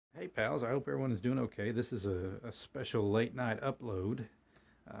pals, I hope everyone is doing okay. This is a special late night upload.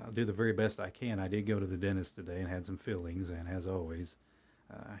 I'll do the very best I can. I did go to the dentist today and had some fillings, and as always,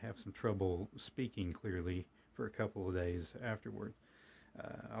 I have some trouble speaking clearly for a couple of days afterward.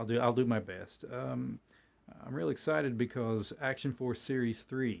 I'll do my best. I'm real excited because Action Force Series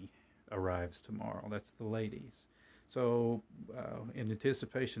 3 arrives tomorrow. That's the ladies. So, in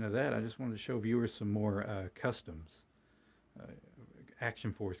anticipation of that, I just wanted to show viewers some more customs.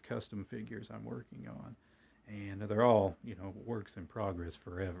 Action Force custom figures I'm working on, and they're all, you know, works in progress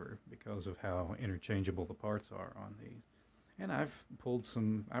forever because of how interchangeable the parts are on these. And I've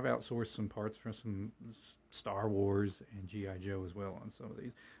outsourced some parts from some Star Wars and G.I. Joe as well on some of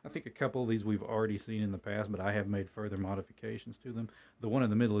these. I think a couple of these we've already seen in the past, but I have made further modifications to them. The one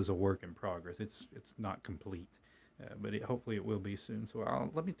in the middle is a work in progress. It's not complete, but hopefully it will be soon. So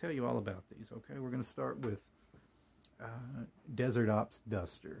let me tell you all about these, okay? We're going to start with Desert Ops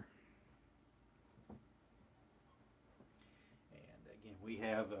Duster. And again,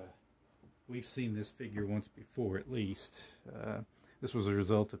 we've seen this figure once before at least. This was a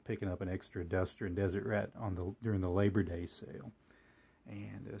result of picking up an extra Duster and Desert Rat during the Labor Day sale.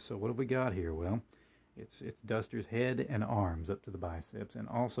 And so what have we got here? Well, it's Duster's head and arms up to the biceps, and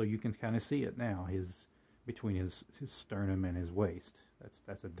also you can kind of see it now, between his sternum and his waist.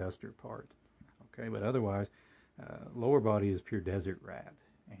 That's a Duster part. Okay, but otherwise, lower body is pure Desert Rat,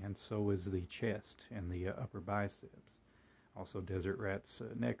 and so is the chest and the upper biceps. Also Desert Rat's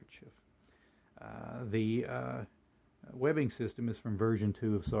neckerchief. The webbing system is from version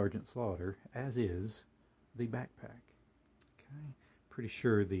 2 of Sergeant Slaughter, as is the backpack. Okay, pretty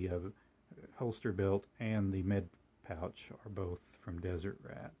sure the holster belt and the med pouch are both from Desert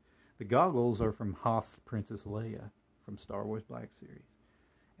Rat. The goggles are from Hoth Princess Leia from Star Wars Black Series,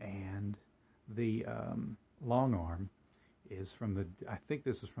 and the long arm is from I think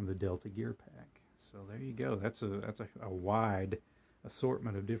this is from the Delta Gear Pack. So there you go. That's a wide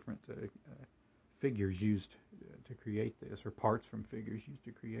assortment of different figures used to create this, or parts from figures used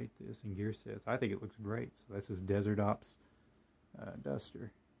to create this in gear sets. I think it looks great. So this is Desert Ops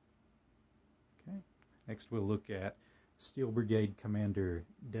Duster. Okay. Next we'll look at Steel Brigade Commander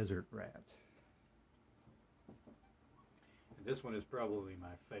Desert Rat. And this one is probably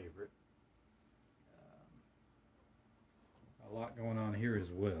my favorite. A lot going on here as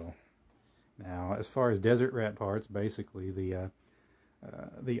well. Now, as far as Desert Rat parts, basically the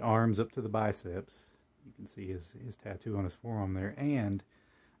arms up to the biceps, you can see his tattoo on his forearm there, and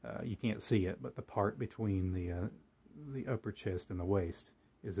you can't see it, but the part between the upper chest and the waist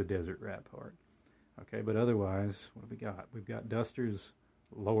is a Desert Rat part. Okay, but otherwise, what have we got? We've got Duster's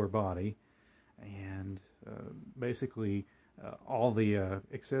lower body, and basically all the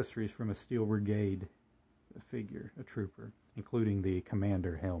accessories from a Steel Brigade figure, a trooper, including the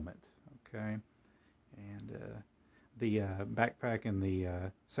commander helmet. Okay, and the backpack and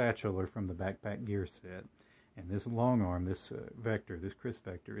the satchel are from the backpack gear set, and this long arm, this Vector, this Chris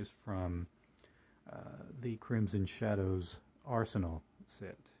Vector, is from the Crimson Shadows Arsenal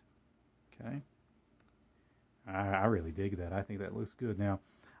set. Okay, I really dig that. I think that looks good. Now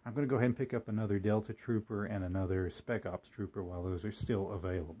I'm going to go ahead and pick up another Delta Trooper and another Spec Ops Trooper while those are still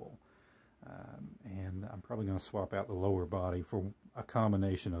available. And I'm probably going to swap out the lower body for a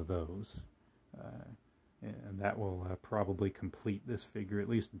combination of those. And that will probably complete this figure, at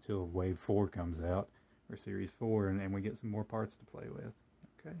least until Wave 4 comes out, or Series 4, and we get some more parts to play with.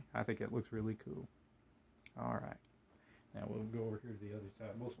 Okay, I think it looks really cool. Alright, now we'll go over here to the other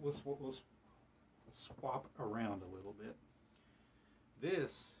side. We'll swap around a little bit.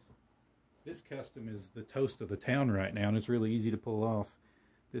 This custom is the toast of the town right now, and it's really easy to pull off.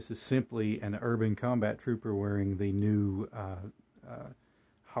 This is simply an Urban Combat Trooper wearing the new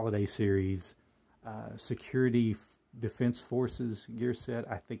Holiday Series Security Defense Forces gear set.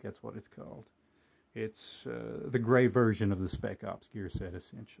 I think that's what it's called. It's the gray version of the Spec Ops gear set,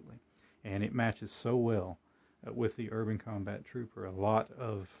 essentially. And it matches so well with the Urban Combat Trooper. A lot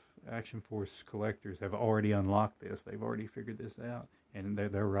of Action Force collectors have already unlocked this. They've already figured this out. And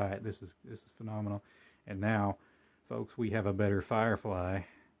they're right. This is phenomenal. And now, folks, we have a better Firefly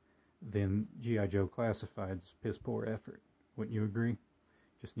than G.I. Joe Classified's piss poor effort. Wouldn't you agree?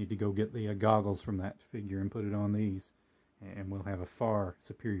 Just need to go get the goggles from that figure and put it on these, and we'll have a far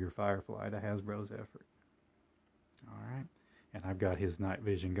superior Firefly to Hasbro's effort. Alright, and I've got his night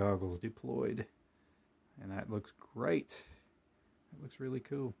vision goggles deployed, and that looks great. It looks really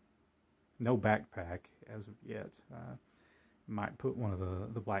cool. No backpack as of yet. Might put one of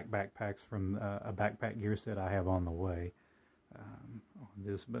the black backpacks from a backpack gear set I have on the way on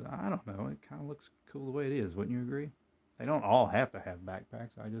this, but I don't know, it kind of looks cool the way it is, wouldn't you agree? They don't all have to have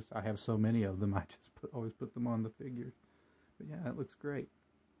backpacks. I have so many of them. I just always put them on the figures. But yeah, it looks great.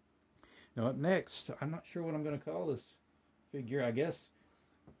 Now up next, I'm not sure what I'm going to call this figure. I guess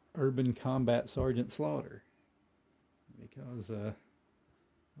Urban Combat Sergeant Slaughter, because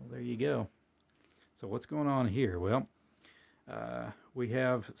well, there you go. So what's going on here? Well, we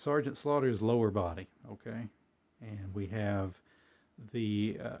have Sergeant Slaughter's lower body, okay, and we have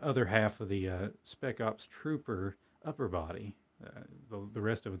the other half of the Spec Ops Trooper upper body. The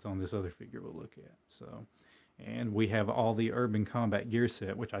rest of it's on this other figure we'll look at. So, and we have all the Urban Combat gear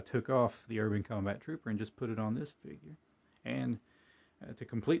set, which I took off the Urban Combat Trooper and just put it on this figure. And to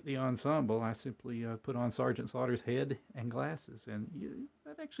complete the ensemble, I simply put on Sergeant Slaughter's head and glasses, and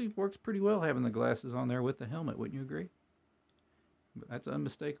that actually works pretty well, having the glasses on there with the helmet, wouldn't you agree? But that's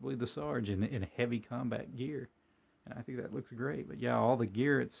unmistakably the Sarge in heavy combat gear, and I think that looks great. But yeah, all the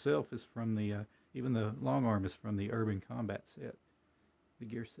gear itself is from the, even the long arm is from the Urban Combat set, the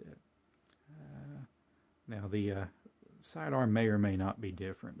gear set. Now the sidearm may or may not be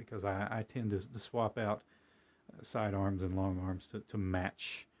different, because I tend to swap out sidearms and long arms to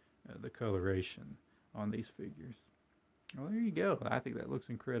match the coloration on these figures. Well, there you go. I think that looks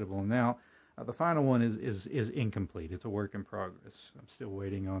incredible. Now, the final one is incomplete. It's a work in progress. I'm still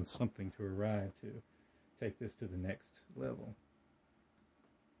waiting on something to arrive to take this to the next level.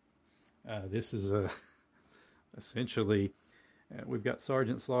 This is essentially, we've got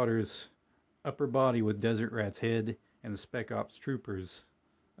Sergeant Slaughter's upper body with Desert Rat's head and the Spec Ops Trooper's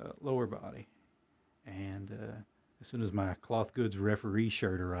lower body. And as soon as my Cloth Goods referee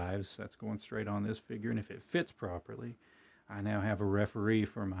shirt arrives, that's going straight on this figure. And if it fits properly, I now have a referee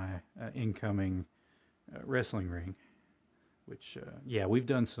for my incoming wrestling ring. Which, yeah, we've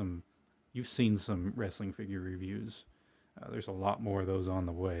done some, you've seen some wrestling figure reviews. There's a lot more of those on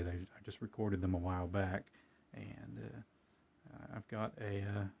the way. I just recorded them a while back. And I've got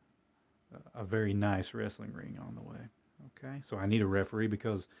a very nice wrestling ring on the way. Okay, so I need a referee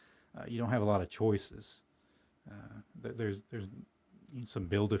because you don't have a lot of choices. There's some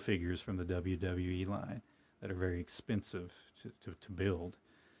Build-A-Figures from the WWE line that are very expensive to build.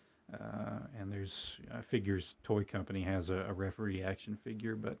 And there's Figures Toy Company has a referee action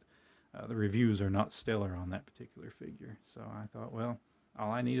figure, but the reviews are not stellar on that particular figure. So I thought, well,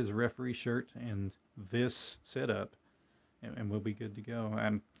 all I need is a referee shirt and this setup, and we'll be good to go.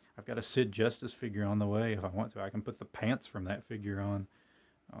 I've got a Sid Justice figure on the way. If I want to, I can put the pants from that figure on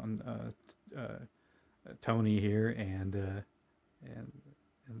Tony here, and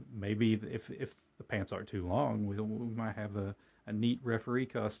maybe if the pants aren't too long, we might have a neat referee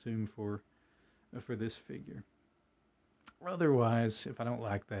costume for this figure. Otherwise, if I don't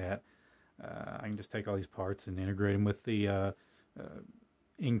like that, I can just take all these parts and integrate them with the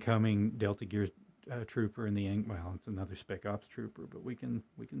incoming Delta Gear Trooper and well, it's another Spec Ops Trooper, but we can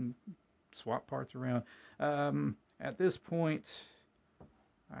swap parts around. At this point,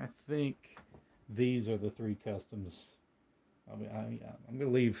 I think these are the three customs. I'm going to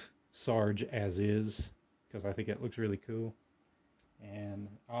leave Sarge as is, because I think it looks really cool. And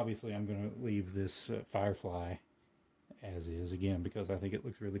obviously I'm going to leave this Firefly as is, again, because I think it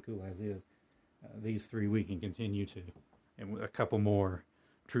looks really cool as is. These three we can continue to, and with a couple more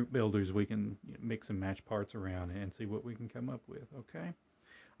troop builders, we can mix and match parts around and see what we can come up with, okay?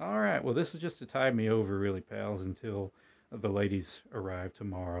 Alright, well, this is just to tide me over, really, pals, until the ladies arrive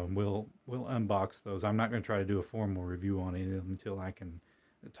tomorrow, and we'll unbox those. I'm not going to try to do a formal review on any of them until I can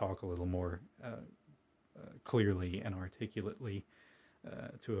talk a little more clearly and articulately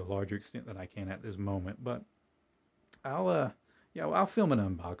to a larger extent than I can at this moment. But I'll film an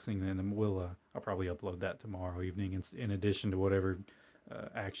unboxing, and then I'll probably upload that tomorrow evening in addition to whatever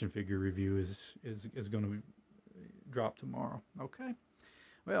action figure review is going to drop tomorrow. Okay.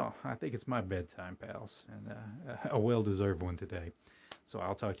 Well, I think it's my bedtime, pals, and a well-deserved one today. So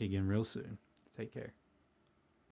I'll talk to you again real soon. Take care.